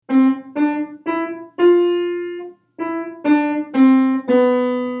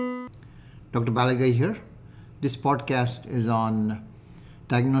Dr. Balagai here. This podcast is on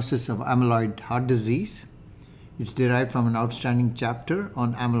diagnosis of amyloid heart disease. It's derived from an outstanding chapter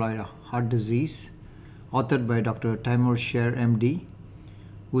on amyloid heart disease authored by Dr. Taimur Sher, MD,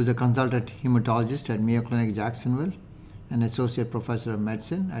 who is a consultant hematologist at Mayo Clinic, Jacksonville, and associate professor of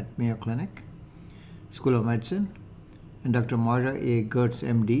medicine at Mayo Clinic, School of Medicine, and Dr. Moira A. Gertz,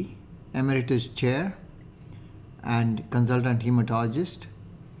 MD, emeritus chair and consultant hematologist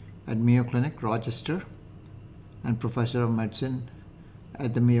at Mayo Clinic, Rochester, and professor of medicine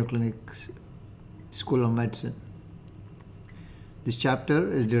at the Mayo Clinic School of Medicine. This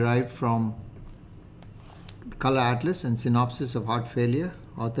chapter is derived from Color Atlas and Synopsis of Heart Failure,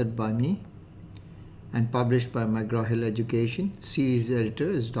 authored by me and published by McGraw-Hill Education. Series editor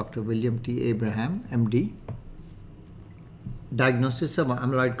is Dr. William T. Abraham, MD. Diagnosis of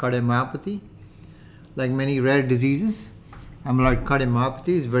amyloid cardiomyopathy. Like many rare diseases, amyloid cardiomyopathy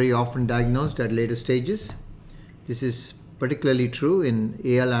is very often diagnosed at later stages. This is particularly true in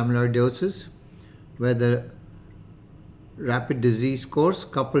AL amyloidosis, where the rapid disease course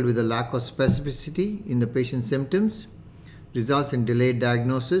coupled with a lack of specificity in the patient's symptoms results in delayed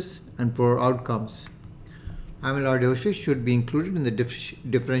diagnosis and poor outcomes. Amyloidosis should be included in the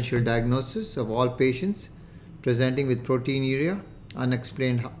differential diagnosis of all patients presenting with proteinuria,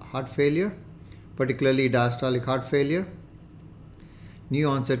 unexplained heart failure, particularly diastolic heart failure, new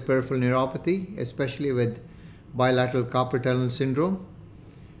onset peripheral neuropathy, especially with bilateral carpal tunnel syndrome,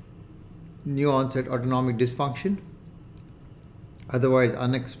 new onset autonomic dysfunction, otherwise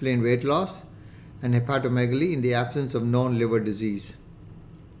unexplained weight loss, and hepatomegaly in the absence of known liver disease.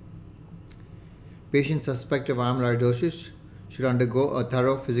 Patients suspected of amyloidosis should undergo a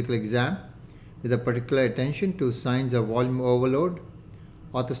thorough physical exam with a particular attention to signs of volume overload,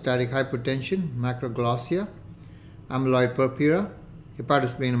 orthostatic hypotension, macroglossia, amyloid purpura,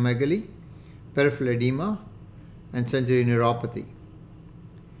 hepatosplenomegaly, peripheral edema, and sensory neuropathy.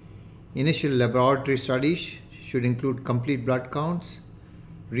 Initial laboratory studies should include complete blood counts,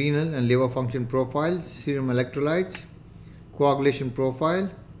 renal and liver function profiles, serum electrolytes, coagulation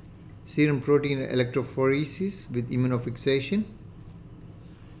profile, serum protein electrophoresis with immunofixation,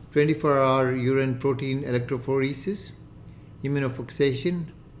 24-hour urine protein electrophoresis, immunofixation,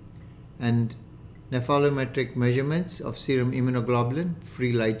 and nephelometric measurements of serum immunoglobulin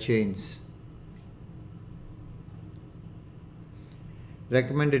free light chains.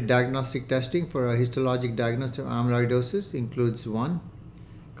 Recommended diagnostic testing for a histologic diagnosis of amyloidosis includes 1.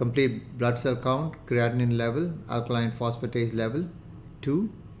 Complete blood cell count, creatinine level, alkaline phosphatase level. 2.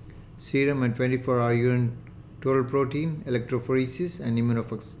 Serum and 24-hour urine total protein electrophoresis and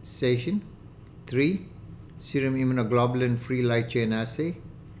immunofixation. 3. Serum immunoglobulin free light chain assay.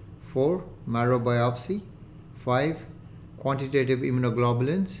 4. Marrow biopsy. 5. Quantitative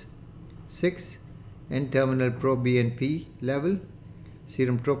immunoglobulins. 6. N-terminal pro-BNP level,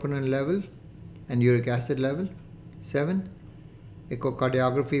 serum troponin level, and uric acid level. 7.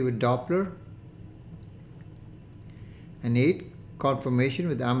 Echocardiography with Doppler. And 8. Confirmation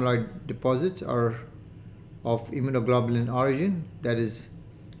with amyloid deposits or of immunoglobulin origin, that is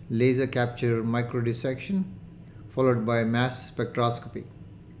laser capture microdissection, followed by mass spectroscopy.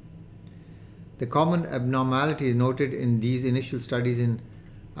 The common abnormalities noted in these initial studies in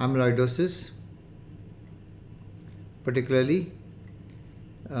amyloidosis, particularly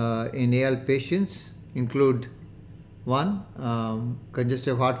in AL patients, include 1.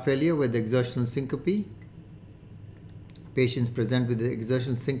 Congestive heart failure with exertional syncope. Patients present with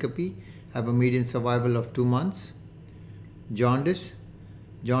exertional syncope have a median survival of 2 months. Jaundice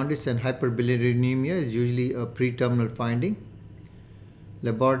and hyperbilirubinemia is usually a pre-terminal finding.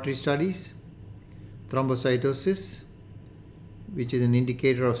 Laboratory studies, thrombocytosis, which is an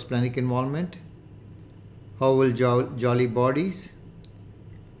indicator of splenic involvement, Howell-Jolly bodies,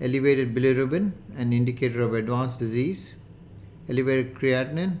 elevated bilirubin, an indicator of advanced disease, elevated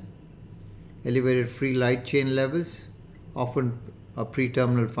creatinine, elevated free light chain levels, often a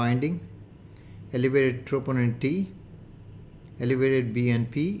pre-terminal finding, elevated troponin T, elevated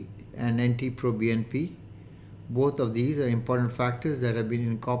BNP, and NT-proBNP. Both of these are important factors that have been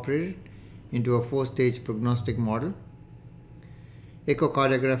incorporated into a 4-stage prognostic model.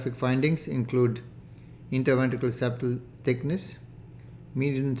 Echocardiographic findings include interventricular septal thickness,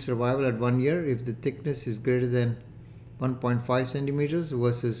 median survival at 1 year if the thickness is greater than 1.5 centimeters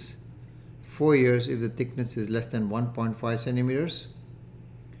versus 4 years if the thickness is less than 1.5 centimeters.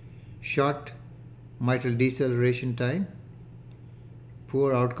 Short mitral deceleration time,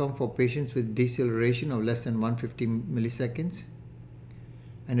 poor outcome for patients with deceleration of less than 150 milliseconds,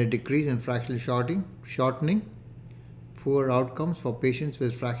 and a decrease in fractional shortening, poor outcomes for patients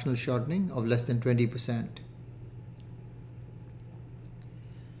with fractional shortening of less than 20%.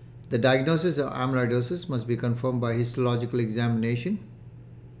 The diagnosis of amyloidosis must be confirmed by histological examination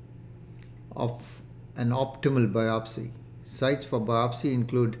of an optimal biopsy. Sites for biopsy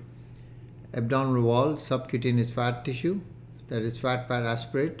include abdominal wall subcutaneous fat tissue, that is fat pad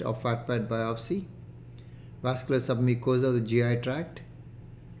aspirate or fat pad biopsy, vascular submucosa of the GI tract,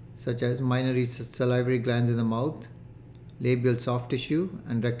 such as minor salivary glands in the mouth, labial soft tissue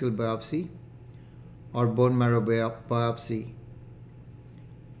and rectal biopsy, or bone marrow biopsy.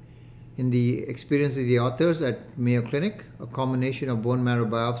 In the experience of the authors at Mayo Clinic, a combination of bone marrow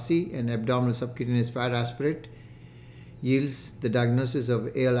biopsy and abdominal subcutaneous fat aspirate yields the diagnosis of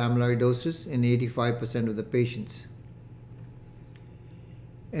AL amyloidosis in 85% of the patients.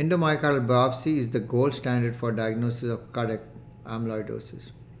 Endomyocardial biopsy is the gold standard for diagnosis of cardiac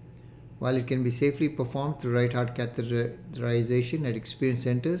amyloidosis. While it can be safely performed through right heart catheterization at experienced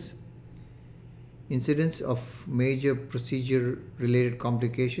centers, incidence of major procedure-related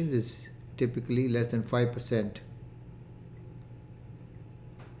complications is typically less than 5%.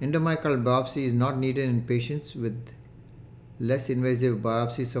 Endomyocardial biopsy is not needed in patients with less invasive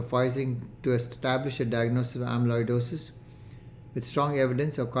biopsy, sufficing to establish a diagnosis of amyloidosis with strong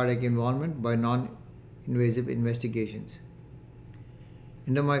evidence of cardiac involvement by non-invasive investigations.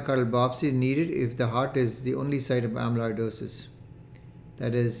 Endomyocardial biopsy is needed if the heart is the only site of amyloidosis,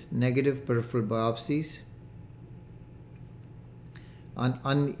 that is, negative peripheral biopsies. An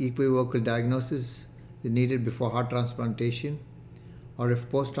unequivocal diagnosis is needed before heart transplantation or if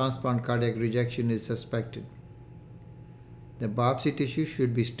post-transplant cardiac rejection is suspected. The biopsy tissue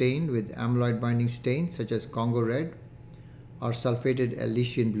should be stained with amyloid-binding stains such as Congo red or sulfated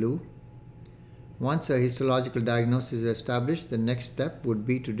Elysian blue. Once a histological diagnosis is established, the next step would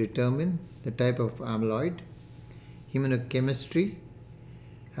be to determine the type of amyloid. Immunochemistry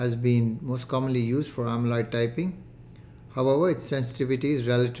has been most commonly used for amyloid typing. However, its sensitivity is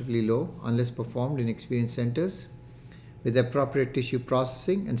relatively low unless performed in experienced centers with appropriate tissue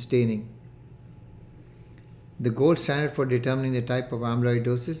processing and staining. The gold standard for determining the type of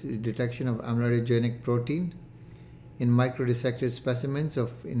amyloidosis is detection of amyloidogenic protein in microdissected specimens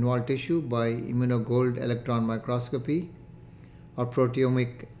of involved tissue by immunogold electron microscopy or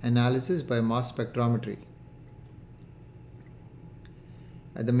proteomic analysis by mass spectrometry.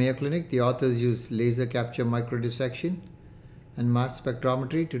 At the Mayo Clinic, the authors use laser capture microdissection and mass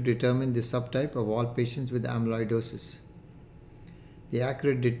spectrometry to determine the subtype of all patients with amyloidosis. The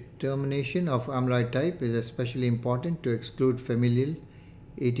accurate determination of amyloid type is especially important to exclude familial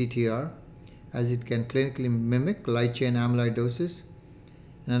ATTR, as it can clinically mimic light chain amyloidosis,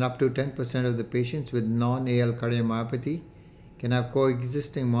 and up to 10% of the patients with non-AL cardiomyopathy can have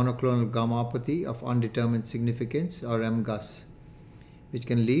coexisting monoclonal gammopathy of undetermined significance or MGUS, which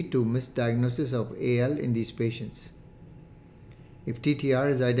can lead to misdiagnosis of AL in these patients. If TTR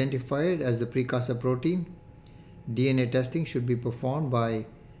is identified as the precursor protein, DNA testing should be performed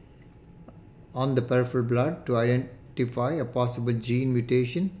on the peripheral blood to identify a possible gene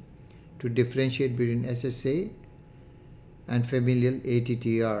mutation to differentiate between SSA and familial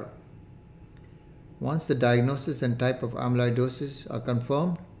ATTR. Once the diagnosis and type of amyloidosis are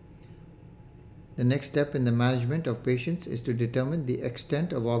confirmed, the next step in the management of patients is to determine the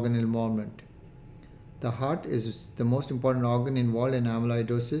extent of organ involvement. The heart is the most important organ involved in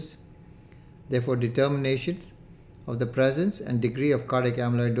amyloidosis. Therefore, determination of the presence and degree of cardiac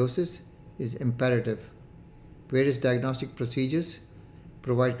amyloidosis is imperative. Various diagnostic procedures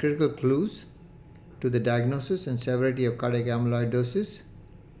provide critical clues to the diagnosis and severity of cardiac amyloidosis,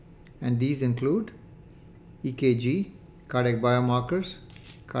 and these include EKG, cardiac biomarkers,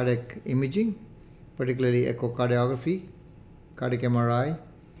 cardiac imaging, particularly echocardiography, cardiac MRI,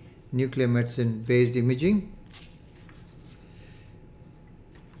 nuclear medicine based imaging.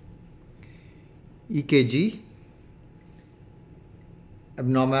 EKG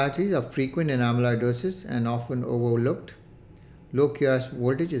abnormalities are frequent in amyloidosis and often overlooked. Low QRS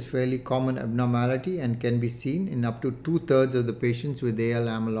voltage is a fairly common abnormality and can be seen in up to 2/3 of the patients with AL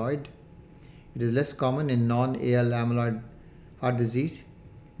amyloid. It is less common in non-AL amyloid heart disease.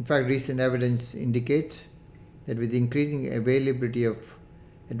 In fact, recent evidence indicates that with increasing availability of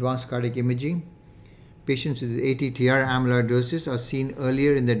advanced cardiac imaging, patients with ATTR amyloidosis are seen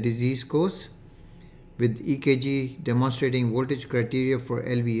earlier in the disease course, with EKG demonstrating voltage criteria for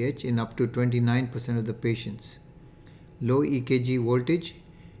LVH in up to 29% of the patients. Low EKG voltage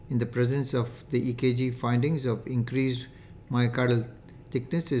in the presence of the EKG findings of increased myocardial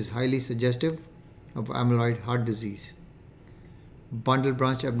thickness is highly suggestive of amyloid heart disease. Bundle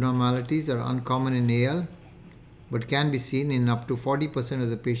branch abnormalities are uncommon in AL but can be seen in up to 40% of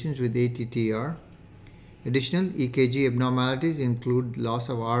the patients with ATTR. Additional EKG abnormalities include loss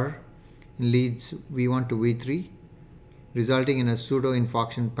of R in leads V1 to V3, resulting in a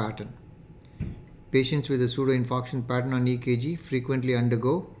pseudo-infarction pattern. Patients with a pseudo-infarction pattern on EKG frequently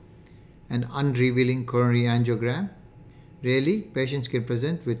undergo an unrevealing coronary angiogram. Rarely, patients can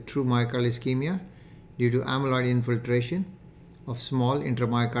present with true myocardial ischemia due to amyloid infiltration of small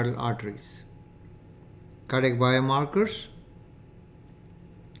intramyocardial arteries. Cardiac biomarkers.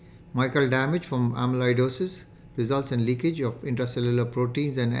 Myocardial damage from amyloidosis results in leakage of intracellular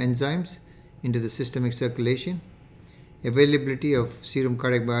proteins and enzymes into the systemic circulation. Availability of serum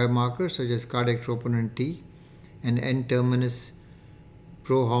cardiac biomarkers such as cardiac troponin T and N-terminus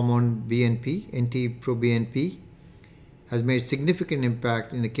prohormone BNP, NT-proBNP, has made significant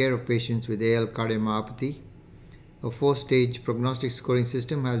impact in the care of patients with AL cardiomyopathy. A 4-stage prognostic scoring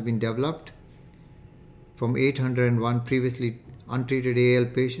system has been developed from 801 previously untreated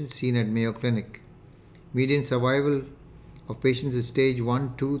AL patients seen at Mayo Clinic. Median survival of patients with stage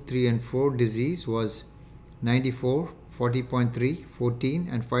 1, 2, 3 and 4 disease was 94, 40.3, 14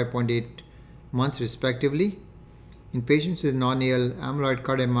 and 5.8 months respectively. In patients with non-AL amyloid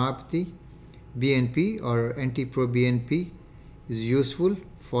cardiomyopathy, BNP or NT-proBNP is useful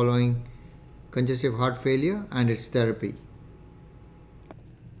following congestive heart failure and its therapy.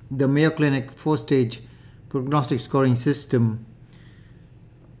 The Mayo Clinic 4-stage prognostic scoring system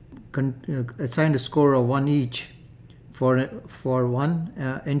assigned a score of 1 each for one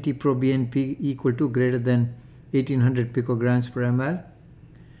NT-proBNP equal to greater than 1800 picograms per ml,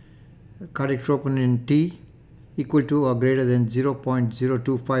 cardiac troponin T equal to or greater than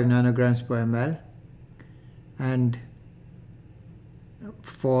 0.025 nanograms per ml, and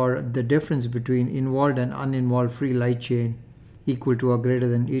for the difference between involved and uninvolved free light chain equal to or greater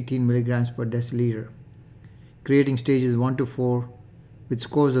than 18 milligrams per deciliter, creating stages 1 to 4 with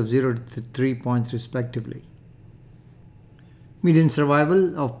scores of 0 to 3 points respectively. Median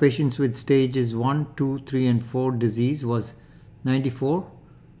survival of patients with stages 1, 2, 3 and 4 disease was 94,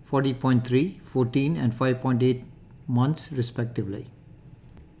 40.3, 14 and 5.8 months respectively.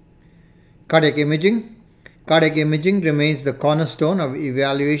 Cardiac imaging. Cardiac imaging remains the cornerstone of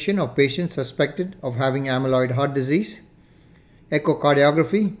evaluation of patients suspected of having amyloid heart disease.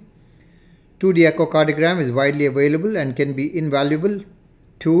 Echocardiography. 2D echocardiogram is widely available and can be invaluable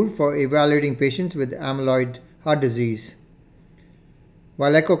tool for evaluating patients with amyloid heart disease.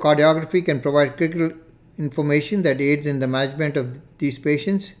 While echocardiography can provide critical information that aids in the management of these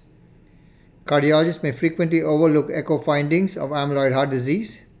patients, cardiologists may frequently overlook echo findings of amyloid heart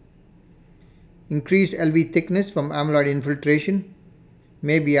disease. Increased LV thickness from amyloid infiltration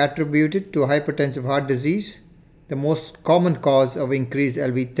may be attributed to hypertensive heart disease, the most common cause of increased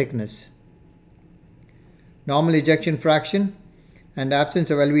LV thickness. Normal ejection fraction and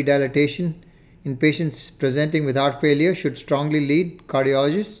absence of LV dilatation in patients presenting with heart failure should strongly lead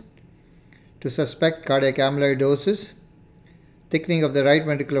cardiologists to suspect cardiac amyloidosis. Thickening of the right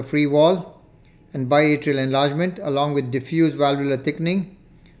ventricular free wall and biatrial enlargement along with diffuse valvular thickening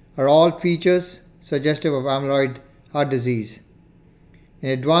are all features suggestive of amyloid heart disease. In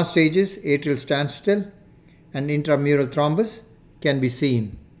advanced stages, atrial standstill and intramural thrombus can be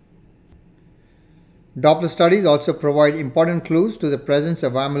seen. Doppler studies also provide important clues to the presence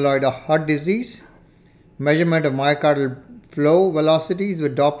of amyloid heart disease. Measurement of myocardial flow velocities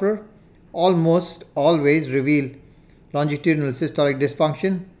with Doppler almost always reveal longitudinal systolic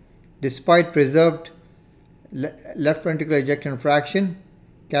dysfunction despite preserved left ventricular ejection fraction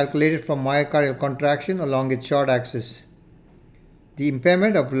calculated from myocardial contraction along its short axis. The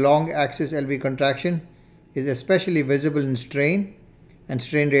impairment of long axis LV contraction is especially visible in strain and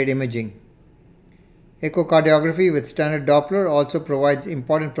strain rate imaging. Echocardiography with standard Doppler also provides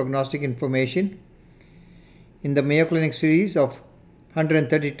important prognostic information. In the Mayo Clinic series of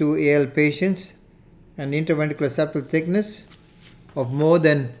 132 AL patients, an interventricular septal thickness of more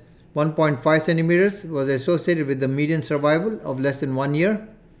than 1.5 centimeters was associated with the median survival of less than 1 year,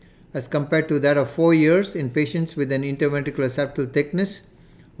 as compared to that of 4 years in patients with an interventricular septal thickness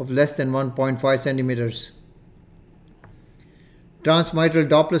of less than 1.5 centimeters. Transmitral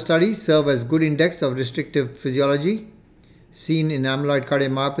Doppler studies serve as good index of restrictive physiology seen in amyloid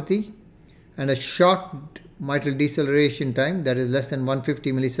cardiomyopathy, and a short mitral deceleration time, that is less than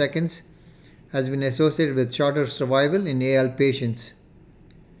 150 milliseconds, has been associated with shorter survival in AL patients.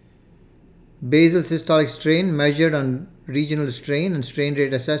 Basal systolic strain measured on regional strain and strain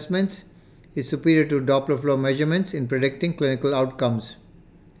rate assessments is superior to Doppler flow measurements in predicting clinical outcomes.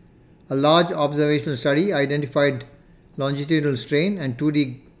 A large observational study identified longitudinal strain and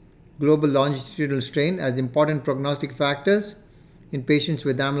 2D global longitudinal strain as important prognostic factors in patients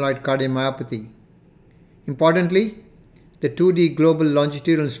with amyloid cardiomyopathy. Importantly, the 2D global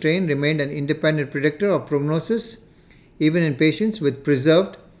longitudinal strain remained an independent predictor of prognosis even in patients with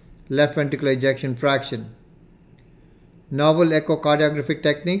preserved left ventricular ejection fraction. Novel echocardiographic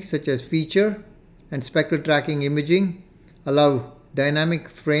techniques such as feature and spectral tracking imaging allow dynamic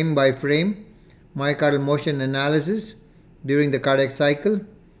frame by frame myocardial motion analysis during the cardiac cycle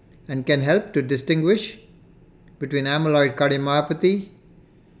and can help to distinguish between amyloid cardiomyopathy,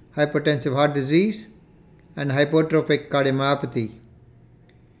 hypertensive heart disease, and hypertrophic cardiomyopathy.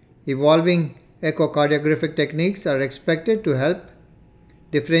 Evolving echocardiographic techniques are expected to help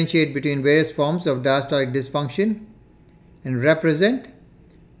differentiate between various forms of diastolic dysfunction and represent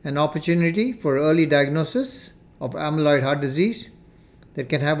an opportunity for early diagnosis of amyloid heart disease that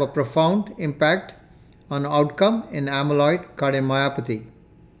can have a profound impact on outcome in amyloid cardiomyopathy.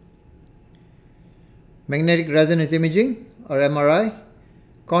 Magnetic resonance imaging, or MRI,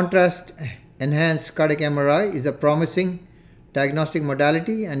 contrast enhanced cardiac MRI is a promising diagnostic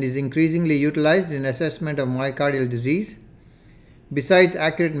modality and is increasingly utilized in assessment of myocardial disease. Besides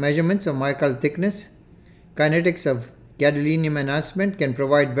accurate measurements of myocardial thickness, kinetics of gadolinium enhancement can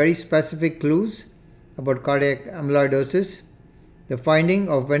provide very specific clues about cardiac amyloidosis. The finding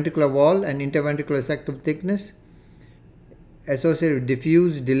of ventricular wall and interventricular septal thickness associated with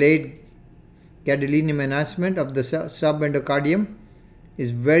diffuse delayed gadolinium enhancement of the subendocardium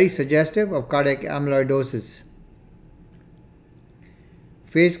is very suggestive of cardiac amyloidosis.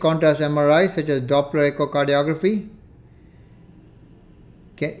 Phase contrast MRI such as Doppler echocardiography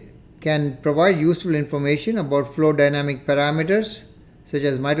can provide useful information about flow dynamic parameters such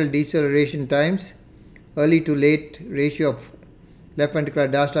as mitral deceleration times, early to late ratio of left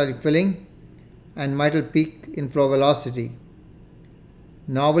ventricular diastolic filling, and mitral peak inflow velocity.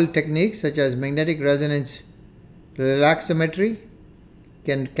 Novel techniques such as magnetic resonance relaxometry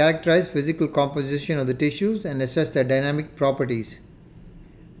can characterize physical composition of the tissues and assess their dynamic properties.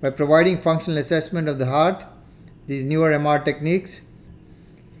 By providing functional assessment of the heart, these newer MR techniques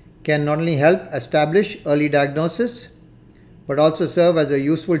can not only help establish early diagnosis but also serve as a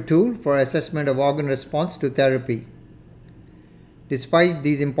useful tool for assessment of organ response to therapy. Despite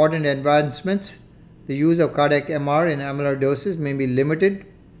these important advancements, the use of cardiac MR in amyloidosis may be limited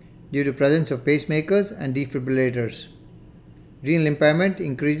due to presence of pacemakers and defibrillators. Renal impairment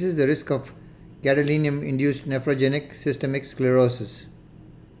increases the risk of gadolinium-induced nephrogenic systemic sclerosis.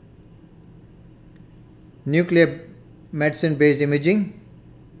 Nuclear medicine-based imaging.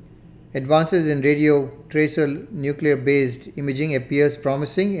 Advances in radiotracer nuclear-based imaging appears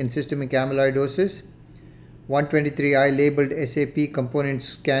promising in systemic amyloidosis. 123I labeled SAP component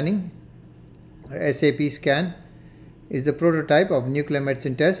scanning, or SAP scan, is the prototype of nuclear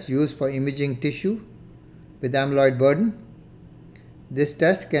medicine test used for imaging tissue with amyloid burden. This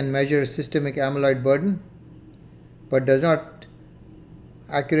test can measure systemic amyloid burden but does not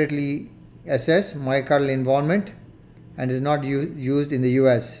accurately assess myocardial involvement and is not used in the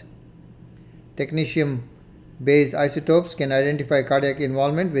US. Technetium-based isotopes can identify cardiac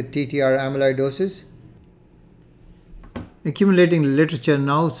involvement with TTR amyloidosis. Accumulating literature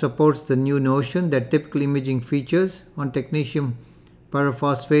now supports the new notion that typical imaging features on technetium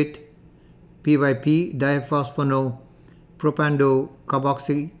pyrophosphate, PYP,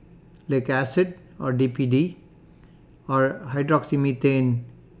 diphosphonopropanocarboxylic acid or DPD, or hydroxymethane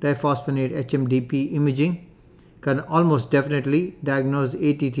diphosphonate HMDP imaging can almost definitely diagnose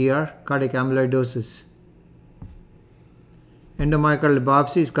ATTR cardiac amyloidosis. Endomyocardial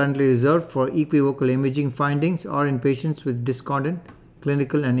biopsy is currently reserved for equivocal imaging findings or in patients with discordant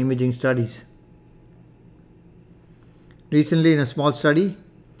clinical and imaging studies. Recently, in a small study,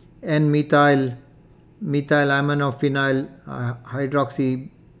 N-methylaminophenyl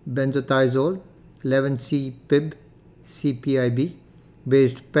hydroxybenzothiazole 11-CPIB CPIB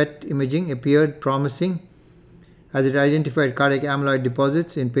based PET imaging appeared promising as it identified cardiac amyloid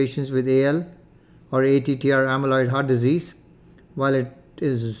deposits in patients with AL or ATTR amyloid heart disease, while it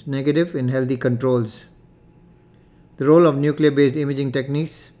is negative in healthy controls. The role of nuclear-based imaging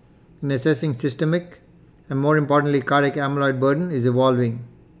techniques in assessing systemic and, more importantly, cardiac amyloid burden is evolving.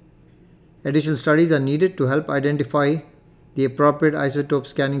 Additional studies are needed to help identify the appropriate isotope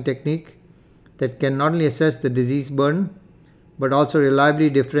scanning technique that can not only assess the disease burden but also reliably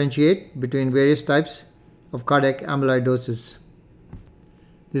differentiate between various types of cardiac amyloidosis.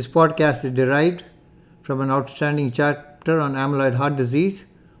 This podcast is derived from an outstanding chapter on amyloid heart disease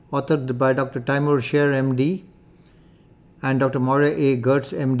authored by Dr. Timur Sher, MD, and Dr. Moira A.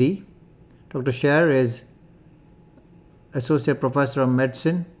 Gertz, MD. Dr. Sher is Associate Professor of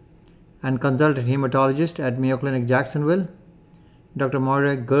Medicine and consultant hematologist at Mayo Clinic Jacksonville. Dr.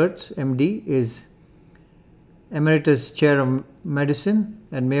 Moira Gertz, MD, is Emeritus Chair of Medicine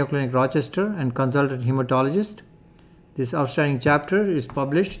at Mayo Clinic Rochester and consultant hematologist. This outstanding chapter is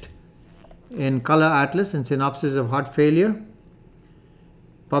published in Color Atlas and Synopsis of Heart Failure,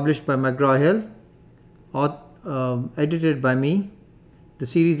 published by McGraw-Hill, edited by me. The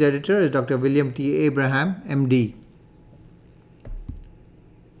series editor is Dr. William T. Abraham, MD.